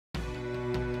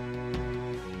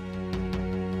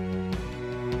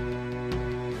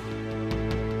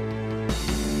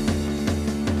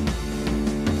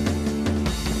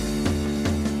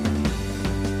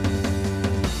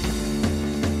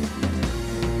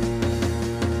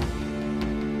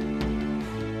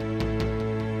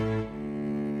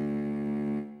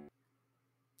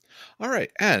All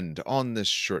right, and on this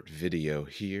short video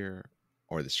here,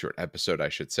 or this short episode, I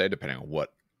should say, depending on what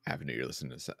avenue you're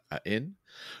listening to this in,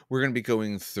 we're going to be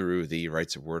going through the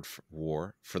Rites of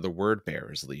War for the Word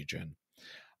Bearers Legion.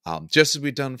 Just as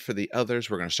we've done for the others,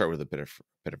 we're going to start with a bit of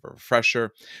a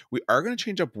refresher. We are going to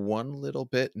change up one little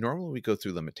bit. Normally, we go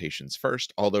through limitations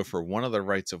first, although for one of the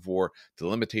Rites of War, the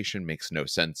limitation makes no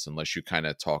sense unless you kind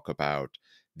of talk about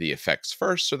the effects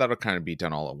first, so that'll kind of be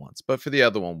done all at once. But for the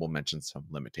other one, we'll mention some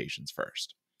limitations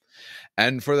first.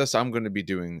 And for this, I'm going to be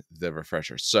doing the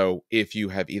refresher. So if you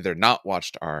have either not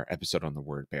watched our episode on the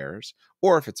Word Bearers,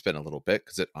 or if it's been a little bit,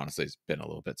 because it honestly has been a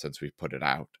little bit since we've put it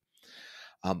out,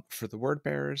 for the Word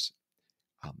Bearers,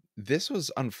 this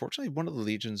was unfortunately one of the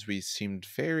legions we seemed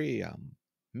very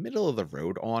middle of the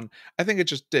road on. I think it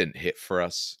just didn't hit for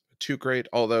us too great,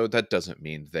 although that doesn't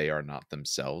mean they are not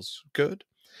themselves good.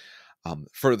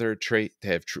 For their trait, they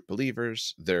have troop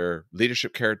believers. Their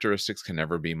leadership characteristics can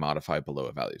never be modified below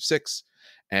a value of 6.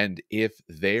 And if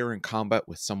they are in combat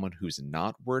with someone who's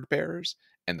not word bearers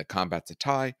and the combat's a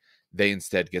tie, they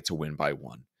instead get to win by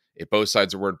 1. If both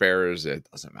sides are word bearers, it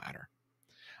doesn't matter.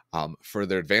 For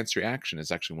their advanced reaction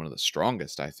is actually one of the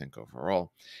strongest, I think,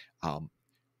 overall.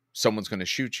 Someone's going to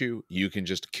shoot you. You can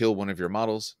just kill one of your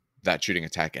models. That shooting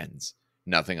attack ends.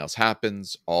 Nothing else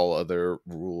happens. All other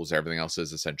rules, everything else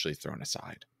is essentially thrown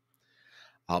aside.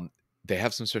 They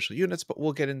have some special units, but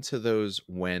we'll get into those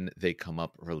when they come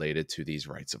up related to these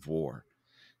Rites of War.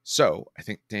 So I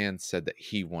think Dan said that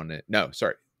he wanted... No,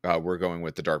 sorry. We're going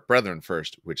with the Dark Brethren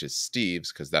first, which is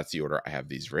Steve's, because that's the order I have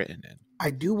these written in.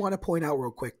 I do want to point out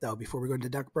real quick, though, before we go into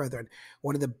Dark Brethren,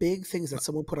 one of the big things that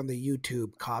someone put on the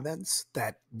YouTube comments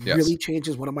that really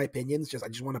changes one of my opinions, I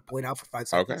just want to point out for 5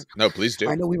 seconds. Okay. No, please do.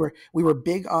 I know we were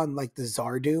big on like the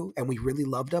Zardu, and we really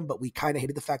loved him, but we kind of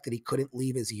hated the fact that he couldn't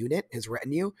leave his unit, his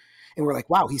retinue. And we're like,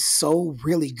 wow, he's so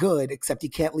really good, except he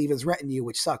can't leave his retinue,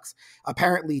 which sucks.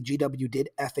 Apparently, GW did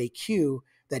FAQ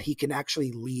that he can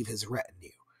actually leave his retinue.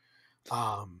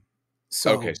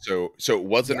 So it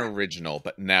wasn't original,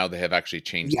 but now they have actually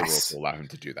changed the rules to allow him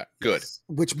to do that. Good. Yes.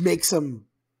 Which makes him,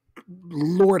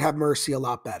 Lord have mercy, a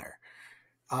lot better.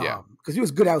 Because he was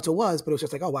good out to was, but it was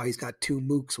just like, oh wow, he's got 2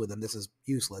 mooks with him. This is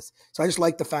useless. So I just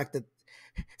like the fact that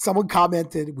someone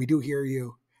commented, we do hear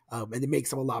you, and it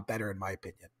makes him a lot better in my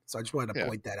opinion. So I just wanted to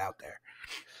point that out there.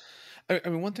 I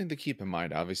mean, one thing to keep in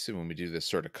mind, obviously, when we do this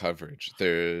sort of coverage,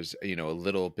 there's, a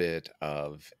little bit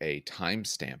of a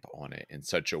timestamp on it in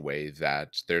such a way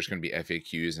that there's going to be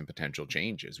FAQs and potential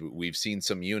changes. We've seen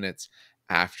some units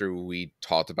after we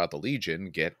talked about the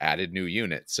Legion get added new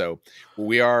units. So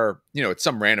we are, at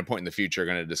some random point in the future,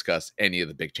 going to discuss any of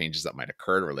the big changes that might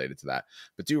occur related to that.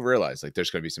 But do realize, like,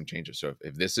 there's going to be some changes. So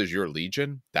if this is your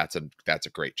Legion, that's a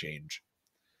great change.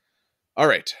 All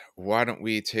right, why don't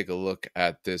we take a look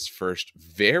at this first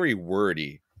very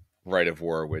wordy Rite of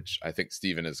War, which I think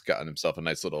Steven has gotten himself a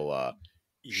nice little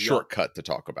shortcut to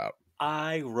talk about.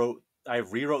 I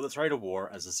rewrote this Rite of War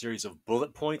as a series of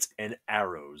bullet points and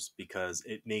arrows because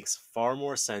it makes far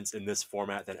more sense in this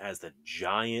format than as the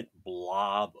giant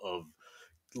blob of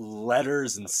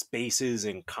letters and spaces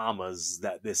and commas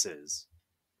that this is.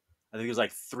 I think there's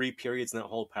like 3 periods in that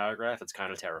whole paragraph. It's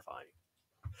kind of terrifying.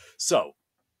 So,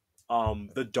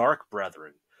 the Dark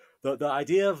Brethren. The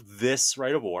idea of this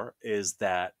Rite of War is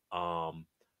that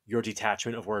your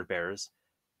detachment of word bearers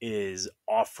is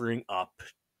offering up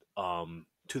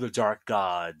to the dark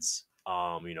gods,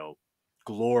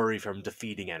 glory from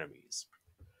defeating enemies.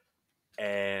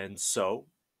 And so,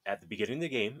 at the beginning of the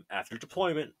game, after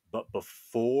deployment, but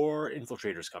before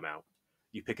infiltrators come out,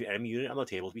 you pick an enemy unit on the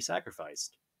table to be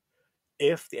sacrificed.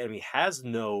 If the enemy has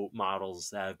no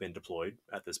models that have been deployed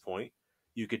at this point,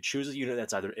 you could choose a unit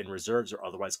that's either in reserves or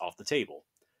otherwise off the table.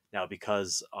 Now,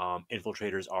 because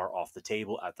infiltrators are off the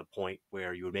table at the point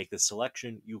where you would make this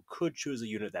selection, you could choose a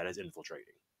unit that is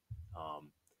infiltrating.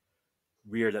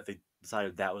 Weird that they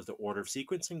decided that was the order of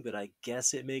sequencing, but I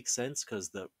guess it makes sense because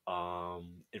the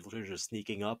infiltrators are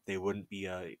sneaking up. They wouldn't be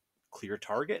a clear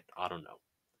target. I don't know.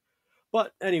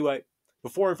 But anyway,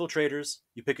 before infiltrators,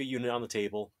 you pick a unit on the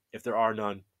table. If there are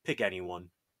none, pick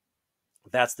anyone.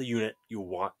 That's the unit you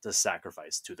want to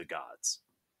sacrifice to the gods.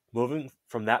 Moving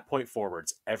from that point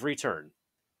forwards, every turn,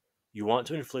 you want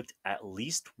to inflict at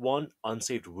least 1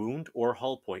 unsaved wound or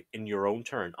hull point in your own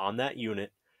turn on that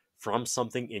unit from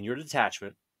something in your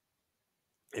detachment.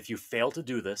 If you fail to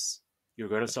do this, you're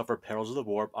going to suffer Perils of the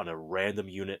Warp on a random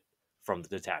unit from the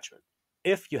detachment.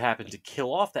 If you happen to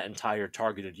kill off that entire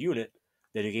targeted unit,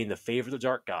 then you gain the favor of the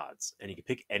Dark Gods, and you can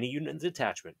pick any unit in the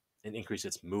detachment and increase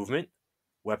its movement,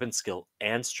 weapon skill,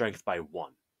 and strength by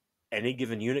 1. Any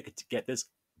given unit could get this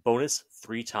bonus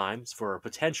 3 times for a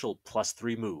potential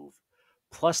 +3 move.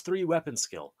 +3 weapon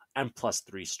skill, and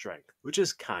 +3 strength, which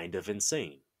is kind of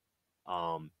insane.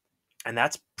 And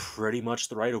that's pretty much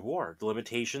the Rite of War. The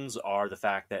limitations are the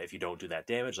fact that if you don't do that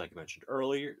damage, like I mentioned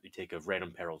earlier, you take a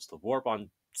random Perils to Warp on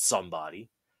somebody.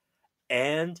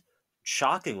 And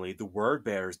shockingly, the Word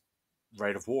Bearers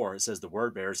Rite of War says the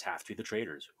Word Bearers have to be the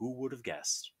traitors. Who would have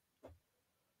guessed?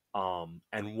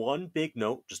 And one big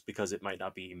note, just because it might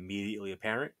not be immediately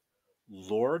apparent,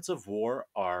 Lords of War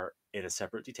are in a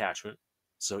separate detachment.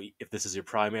 So if this is your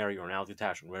primary or an allied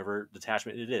detachment, whatever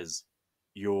detachment it is,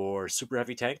 your super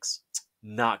heavy tanks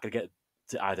not going to get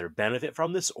to either benefit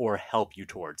from this or help you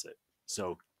towards it.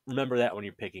 So remember that when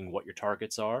you're picking what your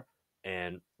targets are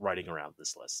and writing around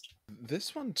this list.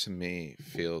 This one to me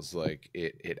feels like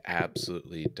it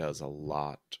absolutely does a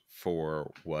lot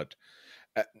for what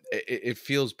it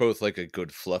feels both like a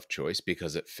good fluff choice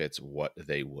because it fits what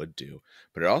they would do,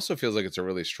 but it also feels like it's a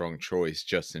really strong choice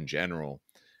just in general.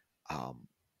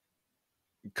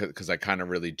 Because I kind of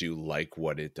really do like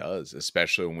what it does,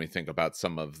 especially when we think about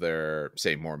some of their,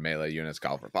 say, more melee units,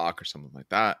 Galver Bach or something like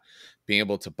that, being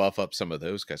able to buff up some of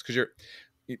those guys. Because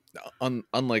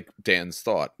unlike Dan's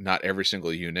thought, not every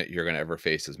single unit you're going to ever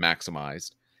face is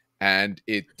maximized. And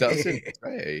it doesn't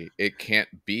say it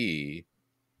can't be,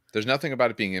 there's nothing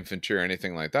about it being infantry or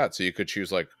anything like that. So you could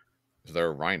choose like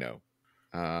their Rhino.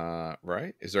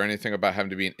 Right? Is there anything about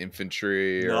having to be an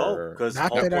infantry No, or because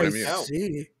Not hull that I points count.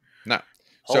 see. no?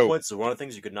 Hull So points are one of the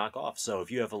things you could knock off. So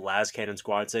if you have a las cannon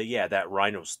squad and say, yeah, that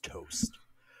Rhino's toast.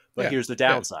 But yeah, here's the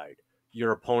downside.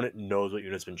 Your opponent knows what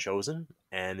unit's been chosen,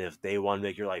 and if they want to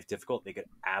make your life difficult, they could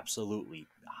absolutely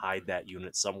hide that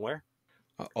unit somewhere.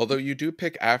 although you do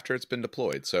pick after it's been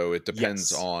deployed, so it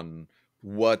depends Yes. on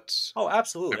what Oh,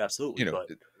 absolutely, absolutely. you know.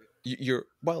 But You're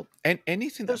well, and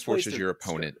anything that there's ways forces to your script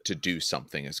opponent it. to do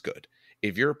something is good.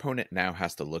 If your opponent now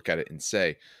has to look at it and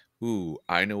say, "Ooh,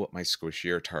 I know what my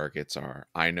squishier targets are.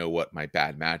 I know what my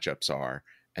bad matchups are,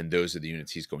 and those are the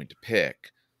units he's going to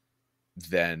pick,"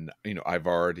 then I've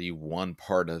already won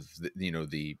part of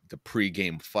the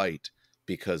pre-game fight,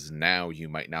 because now you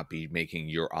might not be making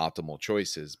your optimal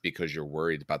choices because you're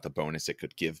worried about the bonus it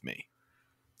could give me.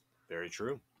 Very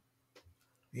true.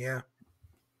 Yeah.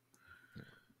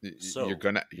 You're So,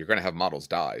 gonna have models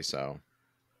die, so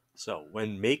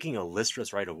when making a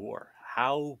Listrous Rite of War,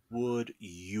 how would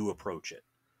you approach it?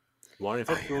 You want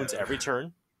to inflict wounds every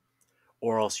turn,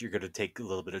 or else you're going to take a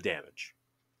little bit of damage.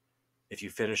 If you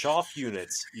finish off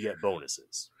units, you get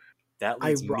bonuses. That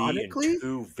leads me in Ironically,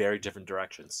 two very different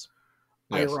directions.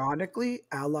 yes,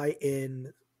 ally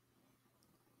in.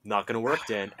 Not going to work,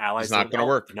 Dan. it's Allies not don't going to help.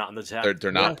 work. They're not in the They're attack.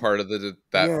 they're Yeah. not part of that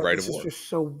Yeah, right of this is war. just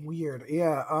so weird.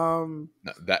 Yeah.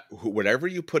 That whatever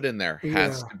you put in there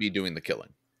has Yeah. to be doing the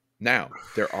killing. Now,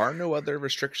 there are no other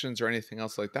restrictions or anything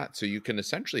else like that, so you can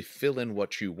essentially fill in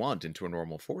what you want into a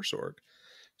normal force org.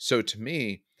 So to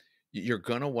me, you're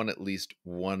gonna want at least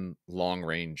one long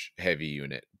range heavy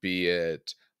unit, be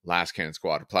it last cannon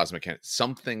squad or plasma cannon,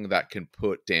 something that can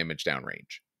put damage down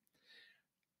range.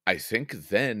 I think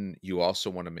then you also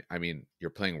want to, I mean,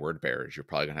 you're playing word bearers, you're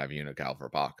probably going to have a unit Galver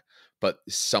Bach, but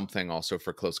something also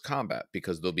for close combat,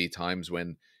 because there'll be times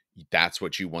when that's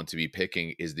what you want to be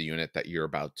picking is the unit that you're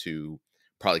about to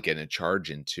probably get in a charge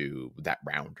into that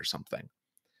round or something.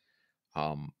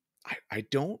 I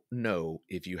don't know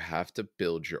if you have to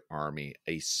build your army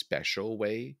a special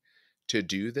way to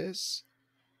do this,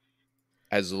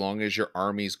 as long as your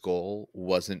army's goal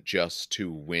wasn't just to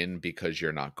win because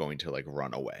you're not going to like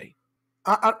run away.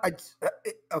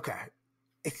 Okay.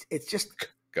 It's just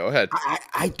Go ahead.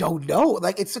 I don't know.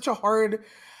 Like it's such a hard.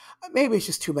 Maybe it's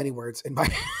just too many words in my.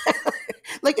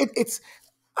 Like it's.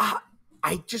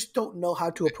 I just don't know how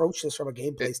to approach this from a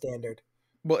gameplay standard.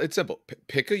 Well, it's simple.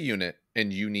 Pick a unit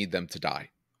and you need them to die.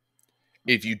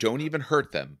 If you don't even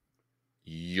hurt them,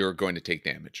 you're going to take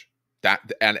damage.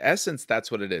 That, in essence, that's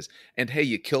what it is. And hey,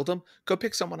 you killed them, go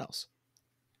pick someone else.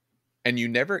 And you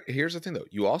never, here's the thing though,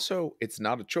 you also, it's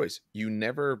not a choice. You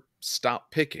never stop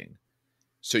picking.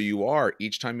 So you are,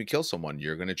 each time you kill someone,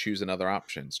 you're going to choose another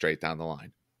option straight down the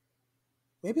line.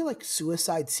 Maybe like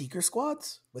Suicide Seeker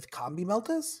squads with combi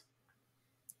meltas.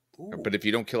 Ooh. But if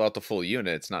you don't kill out the full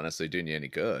unit, it's not necessarily doing you any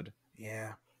good.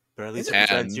 Yeah. But at least Is it it-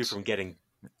 prevents you And from getting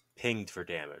pinged for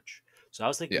damage. So I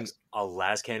was thinking yes, a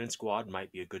las cannon squad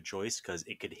might be a good choice because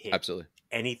it could hit absolutely.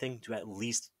 anything to at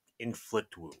least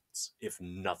inflict wounds, if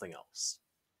nothing else.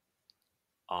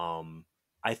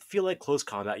 I feel like close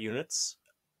combat units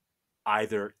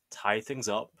either tie things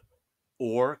up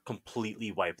or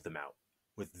completely wipe them out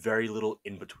with very little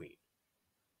in between.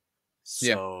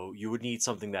 Yeah. So you would need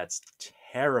something that's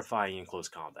terrifying in close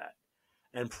combat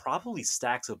and probably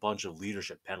stacks a bunch of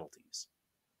leadership penalties.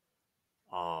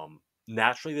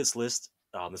 Naturally, this list,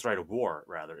 this Rite of War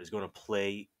rather, is going to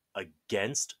play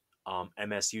against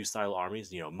MSU style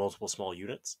armies. Multiple small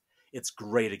units. It's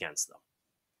great against them.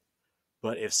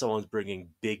 But if someone's bringing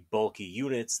big, bulky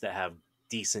units that have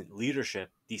decent leadership,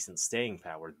 decent staying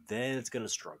power, then it's going to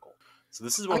struggle. So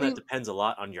this is one that depends a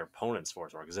lot on your opponent's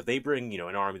force mark. Because if they bring,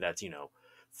 an army that's,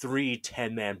 3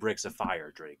 10-man bricks of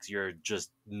fire drakes, you're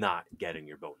just not getting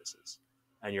your bonuses.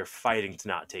 And you're fighting to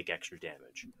not take extra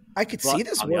damage. I could see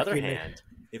this on working. the other hand,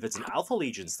 if it's an Alpha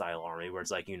Legion style army where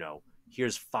it's like,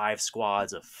 here's 5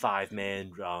 squads of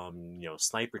 5-man,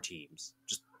 sniper teams,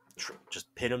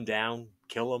 just pin them down,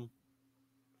 kill them,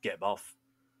 get buff.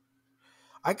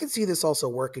 I could see this also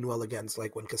working well against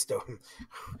like when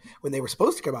they were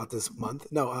supposed to come out this month.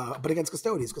 No, but against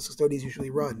Custodies, because Custodies usually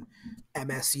run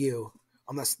MSU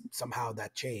unless somehow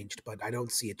that changed, but I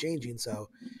don't see it changing. So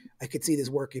I could see this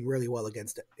working really well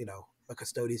against, a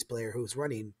Custodies player who's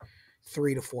running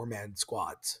 3 to 4-man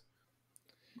squads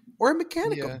or a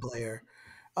Mechanicum player.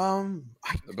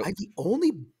 The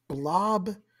only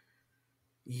blob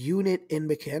unit in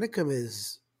Mechanicum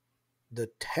is the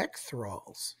Tech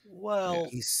Thralls. Well,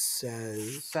 he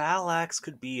says Phalax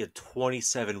could be a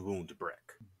 27 wound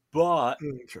brick, but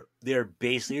their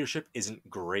base leadership isn't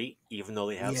great, even though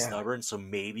they have stubborn. So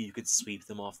maybe you could sweep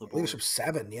them off the board. Leadership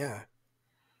 7, yeah.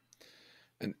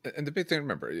 And the big thing,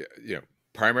 remember,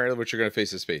 primarily what you're going to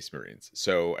face is Space Marines.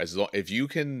 So if you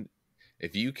can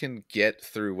get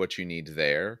through what you need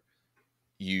there,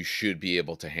 you should be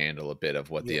able to handle a bit of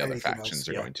what the other factions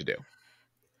are going to do.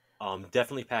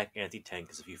 Definitely pack anti-tank,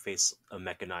 because if you face a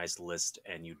mechanized list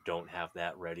and you don't have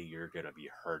that ready, you're going to be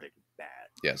hurting bad.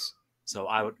 Yes. So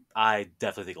I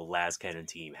definitely think a las cannon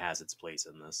team has its place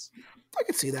in this. I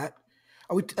could see that.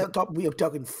 Are we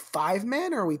talking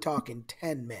 5-man or are we talking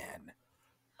 10-man?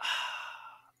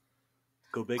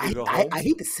 Go big or go home. I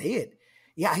hate to say it.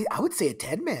 Yeah, I would say a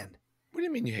 10-man. What do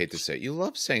you mean you hate to say it? You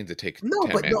love saying to take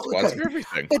 10-man squads for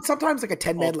everything. But sometimes like a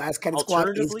 10-man las cannon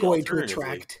squad is going to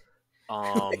attract.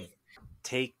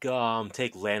 Take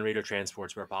Land Raider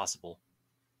transports where possible,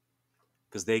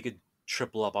 because they could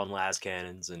triple up on las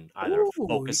cannons and either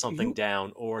focus something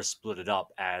down or split it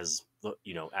up as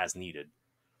needed.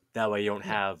 That way you don't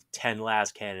have 10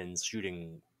 las cannons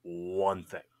shooting one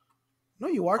thing. No,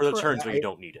 you are for the turns where you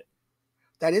don't need it.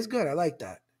 That is good. I like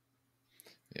that.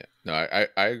 Yeah, no, I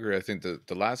agree. I think the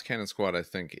las cannon squad, I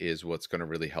think, is what's going to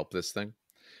really help this thing.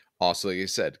 Also, like I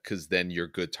said, because then your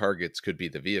good targets could be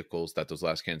the vehicles that those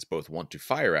las cannons both want to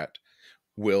fire at,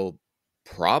 will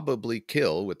probably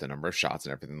kill with the number of shots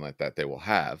and everything like that they will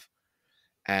have.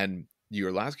 And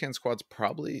your las cannon squads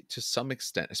probably, to some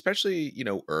extent, especially,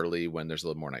 early when there's a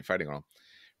little more night fighting on them,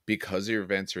 because of your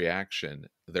advanced reaction,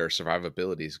 their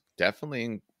survivability is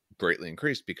definitely greatly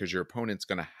increased, because your opponent's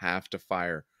going to have to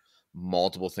fire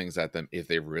multiple things at them if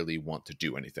they really want to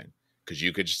do anything. Because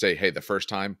you could just say, hey, the first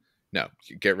time, no,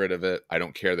 get rid of it. I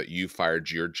don't care that you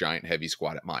fired your giant heavy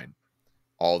squad at mine.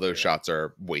 All those shots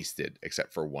are wasted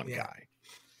except for one guy.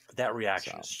 That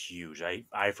reaction is huge.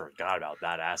 I forgot about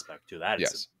that aspect too.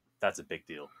 That's a big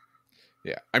deal.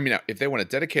 Yeah. I mean, if they want to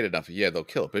dedicate enough, they'll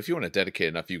kill it. But if you want to dedicate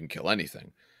enough, you can kill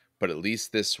anything. But at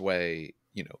least this way,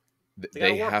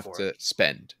 they have to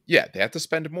spend. Yeah, they have to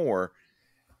spend more.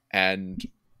 And,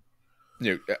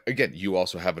 again, you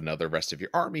also have another rest of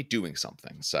your army doing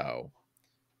something. So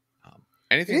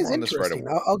anything more on this right away?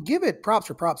 I'll give it props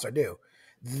for props are due.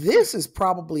 This is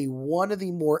probably one of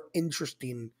the more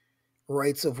interesting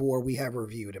Rites of War we have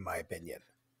reviewed, in my opinion.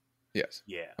 Yes.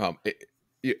 Yeah.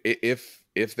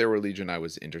 If there were Legion I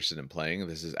was interested in playing,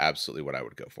 this is absolutely what I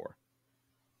would go for.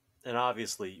 And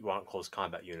obviously, you want close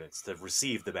combat units to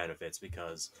receive the benefits,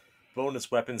 because bonus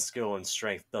weapon skill and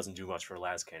strength doesn't do much for a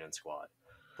las cannon squad.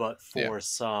 But for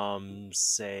some,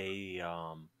 say,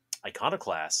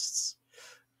 iconoclasts,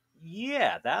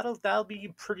 that'll be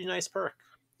a pretty nice perk.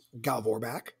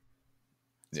 Galvorback.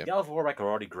 Yep. Galvorback are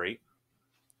already great.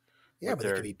 Yeah, but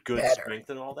they're good better. Strength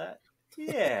and all that.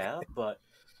 Yeah, but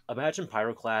imagine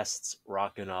pyroclasts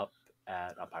rocking up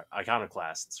at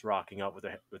iconoclasts rocking up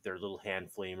with their little hand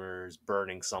flamers,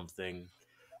 burning something,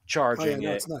 charging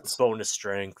it, bonus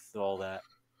strength, all that.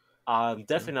 I'm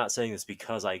definitely not saying this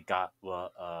because I got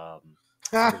the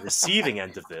receiving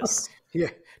end of this.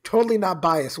 Yeah, totally not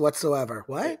biased whatsoever.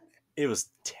 What? It was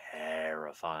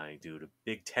terrifying, dude. A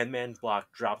big 10-man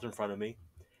block dropped in front of me.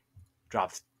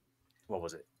 Dropped,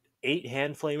 8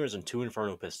 hand flamers and 2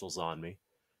 inferno pistols on me.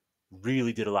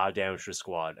 Really did a lot of damage to the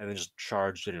squad, and then just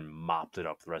charged it and mopped it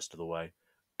up the rest of the way.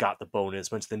 Got the bonus.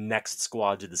 Went to the next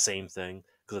squad, did the same thing.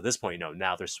 Because at this point,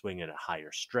 now they're swinging at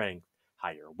higher strength,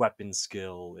 higher weapon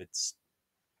skill.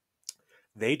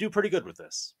 They do pretty good with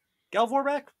this.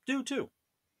 Galvorback do too.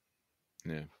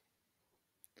 Yeah.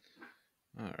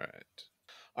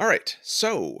 All right.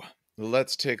 So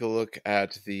let's take a look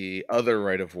at the other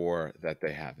Rite of War that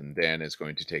they have, and Dan is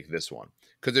going to take this one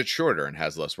because it's shorter and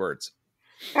has less words.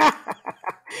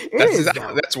 It is,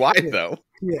 though. That's why, Yeah. though.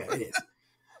 Yeah, it is.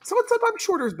 Sometimes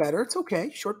shorter is better. It's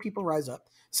okay. Short people rise up.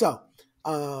 So,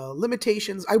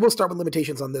 limitations. I will start with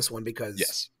limitations on this one because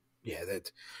Yes. yeah,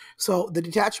 that. So the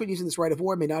detachment using this Rite of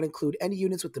War may not include any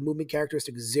units with the movement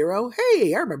characteristic 0.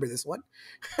 Hey, I remember this one.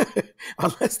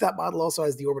 Unless that model also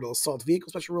has the orbital assault vehicle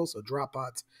special rule, so drop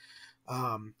pods,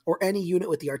 or any unit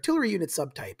with the artillery unit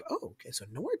subtype. Oh, okay, so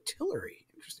no artillery.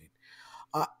 Interesting.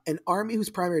 An army whose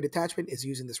primary detachment is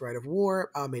using this Rite of War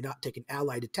may not take an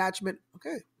allied detachment.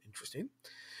 Okay, interesting.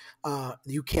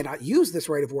 You cannot use this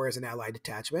Rite of War as an allied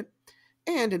detachment.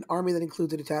 And an army that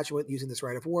includes a detachment using this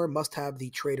Rite of War must have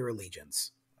the traitor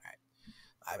allegiance.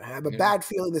 All right. I have a bad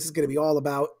feeling this is going to be all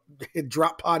about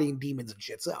drop potting demons and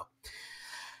shit. So,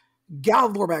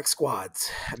 Galvorback squads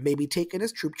may be taken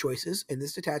as troop choices in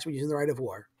this detachment using the Rite of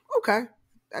War. Okay,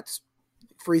 that's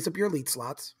frees up your elite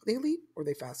slots. Are they elite or are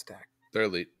they fast attack? They're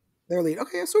elite. They're elite.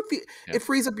 Okay, so it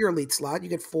frees up your elite slot. You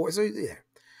get 4. So yeah.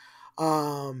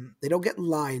 They don't get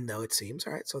line though, it seems.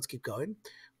 All right, so let's keep going.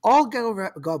 All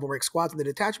Galvorback squads in the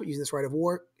detachment using this Rite of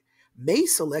War may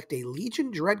select a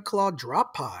Legion Dreadclaw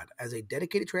drop pod as a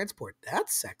dedicated transport.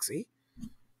 That's sexy.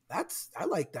 I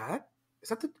like that. Is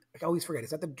that the? I always forget. Is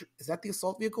that the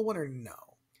assault vehicle one or no?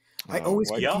 I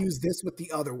always confuse this with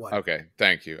the other one. Okay,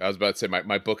 thank you. I was about to say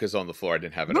my book is on the floor. I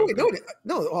didn't have it.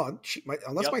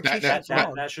 Unless my cheat sheet's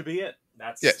wrong. That should be it.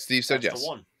 That's Steve said yes. The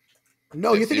one.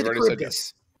 No, you're thinking of the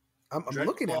Charybdis. I'm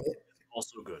looking at it.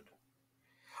 Also good.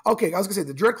 Okay, I was gonna say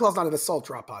the Dreadclaw's not an assault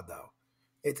drop pod though.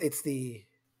 It's the,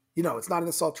 it's not an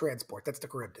assault transport. That's the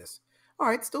Charybdis. All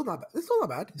right, still not bad. It's still not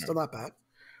bad. It's still not bad.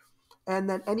 And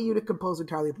then any unit composed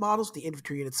entirely of models, the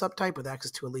infantry unit subtype with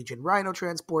access to a Legion Rhino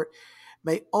transport,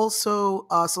 may also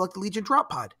select the Legion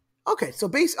drop pod. Okay, so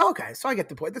I get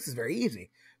the point. This is very easy.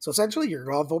 So essentially, your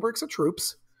Galvorback's are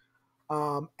troops,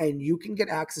 and you can get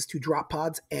access to drop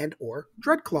pods and or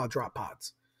Dreadclaw drop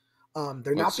pods.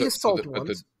 They're not the assault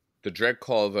ones. The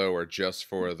Dreadclaw, though, are just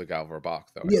for the Galvorback,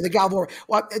 though. Yeah, the Galvor.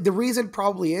 Well, the reason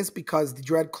probably is because the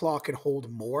Dreadclaw can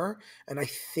hold more, and I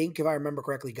think, if I remember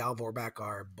correctly, Galvorback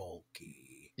are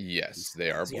bulky. Yes,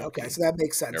 they are bulky. Yeah, okay, so that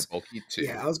makes sense. They're bulky, too.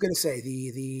 Yeah, I was going to say,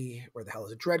 the where the hell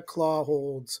is it? Dreadclaw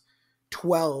holds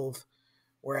 12,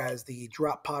 whereas the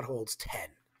drop pod holds 10.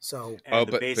 So,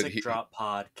 the basic drop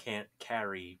pod can't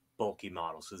carry bulky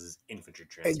models because it's infantry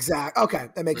transport. Exactly. Okay,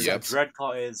 that makes sense.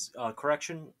 Dreadclaw is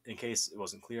correction in case it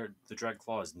wasn't clear. The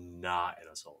Dreadclaw is not an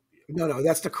assault vehicle. No,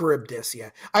 that's the Charybdis.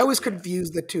 Yeah, I always confuse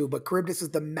the two, but Charybdis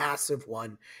is the massive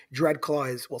one.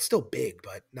 Dreadclaw is still big,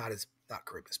 but not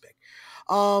Charybdis big.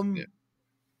 No,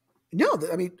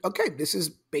 I mean, okay, this is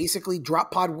basically drop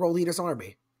pod world leader's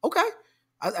army. Okay,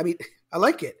 I mean, I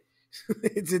like it.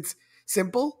 It's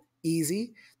simple,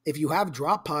 easy. If you have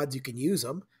drop pods, you can use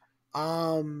them.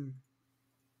 And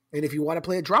if you want to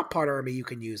play a drop pod army, you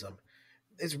can use them.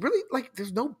 It's really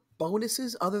there's no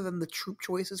bonuses other than the troop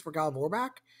choices for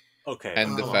Galvorback. Okay.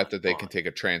 And the fact that they can take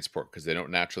a transport because they don't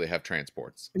naturally have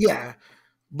transports. Yeah.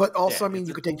 But also, I mean,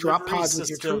 you could take drop pods with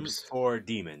your troops. For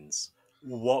demons.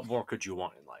 What more could you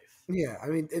want in life? Yeah, I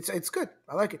mean, it's good.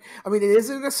 I like it. I mean, it is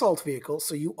an assault vehicle,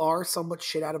 so you are somewhat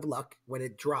shit out of luck when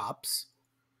it drops.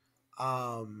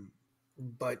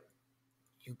 But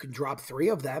you can drop 3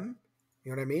 of them.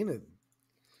 You know what I mean? And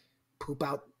poop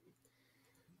out.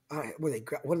 What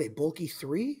are they? Bulky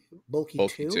 3? Bulky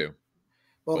 2?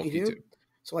 Bulky 2?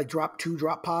 So drop 2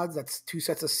 drop pods. That's 2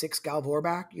 sets of 6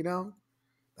 Galvorback,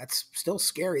 That's still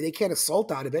scary. They can't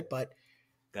assault out of it, but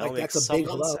that's a big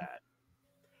hello. Sad.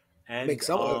 And make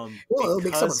someone, it'll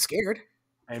make someone scared.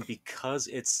 And because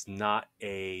it's not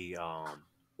a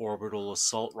orbital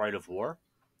assault Rite of War,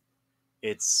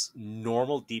 it's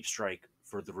normal deep strike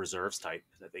for the reserves type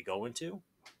that they go into.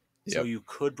 Yep. So you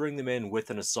could bring them in with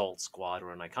an assault squad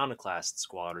or an iconoclast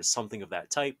squad or something of that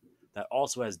type that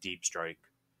also has deep strike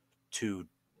to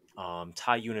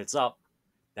tie units up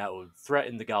that would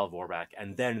threaten the Galvorback,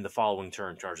 and then in the following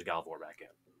turn charge the Galvorback in.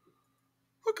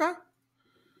 Okay.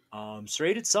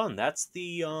 Serrated Sun, that's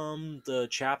the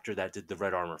chapter that did the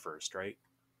red armor first, right?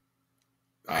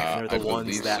 They're the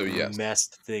ones that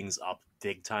messed things up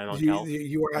big time on Calf.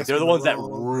 They're the ones that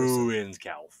ruined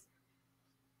Calf.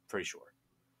 Pretty sure.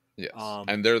 Yes.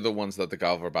 And they're the ones that the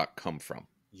Galvorback come from.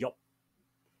 Yup.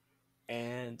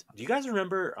 And do you guys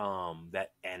remember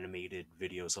that animated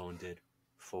video someone did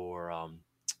for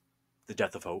The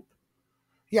Death of Hope?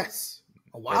 Yes.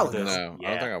 A while ago. No, I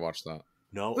don't think I watched that.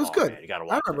 No, It was oh good. man, you gotta I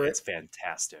watch it. remember it. It's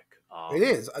fantastic. It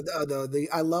is.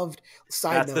 I loved,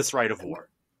 side That's note. this Rite of War.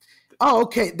 Oh,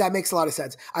 okay. That makes a lot of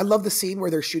sense. I love the scene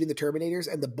where they're shooting the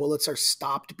Terminators and the bullets are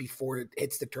stopped before it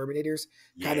hits the Terminators,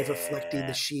 kind of reflecting the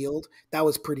Yeah. shield. That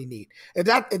was pretty neat. If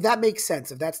that makes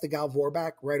sense, if that's the Gal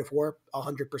Vorback, Rite of War,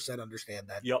 100% understand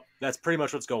that. Yep, that's pretty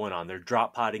much what's going on. They're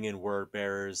drop potting in word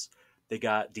bearers. They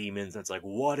got demons. That's like,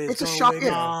 what is It's a shock. going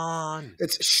Yeah, on?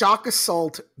 it's shock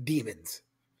assault demons.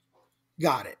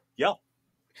 Got it. Yep.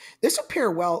 This would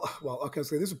pair well. Well, okay,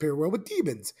 so this would pair well with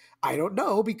demons. I don't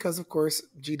know because, of course,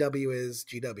 GW is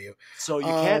GW. So you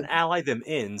can't ally them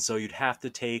in, so you'd have to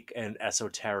take an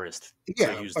esoterist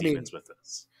Yeah, to use demons with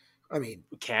this. I mean,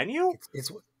 can you?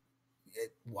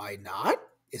 Why not?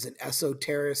 Is an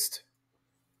esoterist?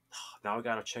 Now I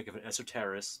gotta check if an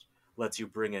esoterist lets you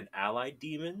bring in allied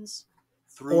demons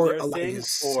through their thing,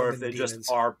 or if they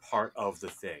just are part of the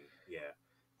thing. Yeah,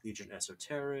 Legion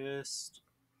esoterist.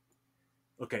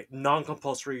 Okay,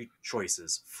 non-compulsory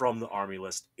choices from the army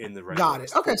list in the regular Got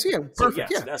it. Okay, so yeah, perfect.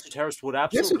 So yes, an esoterist would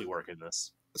absolutely work in this.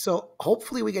 So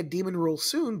hopefully we get demon rules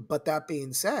soon. But that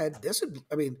being said, this would,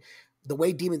 I mean, the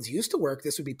way demons used to work,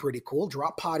 this would be pretty cool.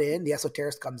 Drop pod in, the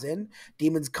esoterist comes in,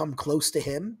 demons come close to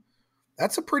him.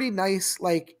 That's a pretty nice,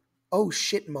 like, oh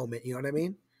shit moment. You know what I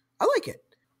mean? I like it.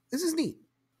 This is neat.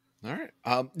 All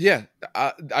right. Yeah,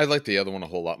 I like the other one a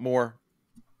whole lot more.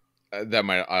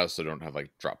 I also don't have like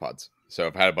drop pods. So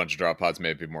if I had a bunch of drop pods,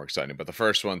 maybe it'd be more exciting. But the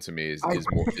first one to me is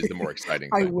the more exciting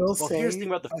thing. I will say. Here's the thing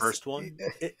about the first one.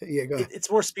 Yeah, go ahead.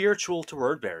 It's more spiritual to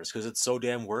word bearers because it's so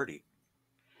damn wordy.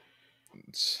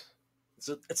 It's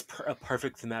a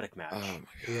perfect thematic match. Oh my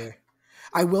God. Yeah.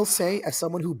 I will say, as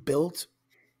someone who built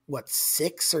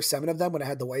 6 or 7 of them when I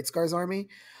had the White Scars army,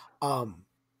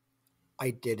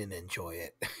 I didn't enjoy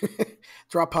it.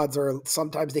 Drop pods are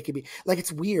sometimes they can be like,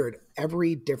 it's weird.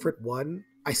 Every different one,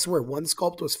 I swear, one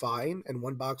sculpt was fine and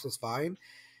one box was fine,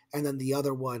 and then the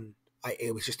other one,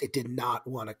 it did not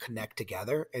want to connect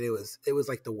together, and it was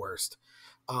like the worst.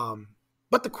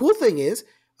 But the cool thing is,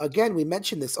 again, we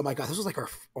mentioned this. Oh my God, this was like our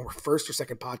first or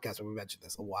second podcast when we mentioned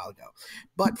this a while ago.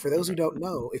 But for those who don't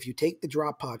know, if you take the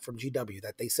drop pod from GW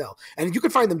that they sell, and you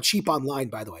can find them cheap online,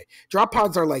 by the way, drop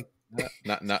pods are like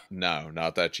not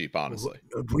that cheap, honestly.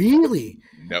 Really?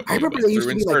 No, I remember they used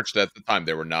to be searched at the time.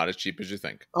 They were not as cheap as you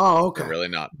think. Oh, okay. They're really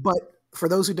not. But for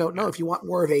those who don't know, if you want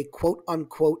more of a quote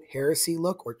unquote heresy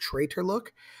look or traitor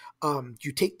look,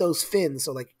 you take those fins.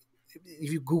 So like, if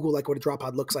you Google like what a drop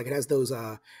pod looks like, it has those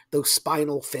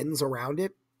spinal fins around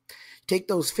it. Take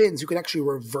those fins. You can actually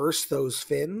reverse those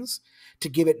fins to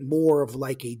give it more of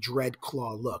like a dread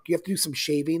claw look. You have to do some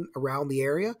shaving around the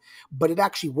area, but it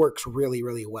actually works really,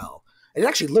 really well. And it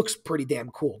actually looks pretty damn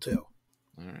cool too.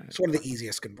 All right. It's one of the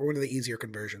easier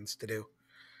conversions to do.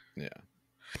 Yeah.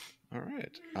 All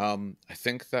right. I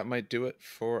think that might do it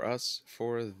for us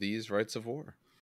for these Rites of War.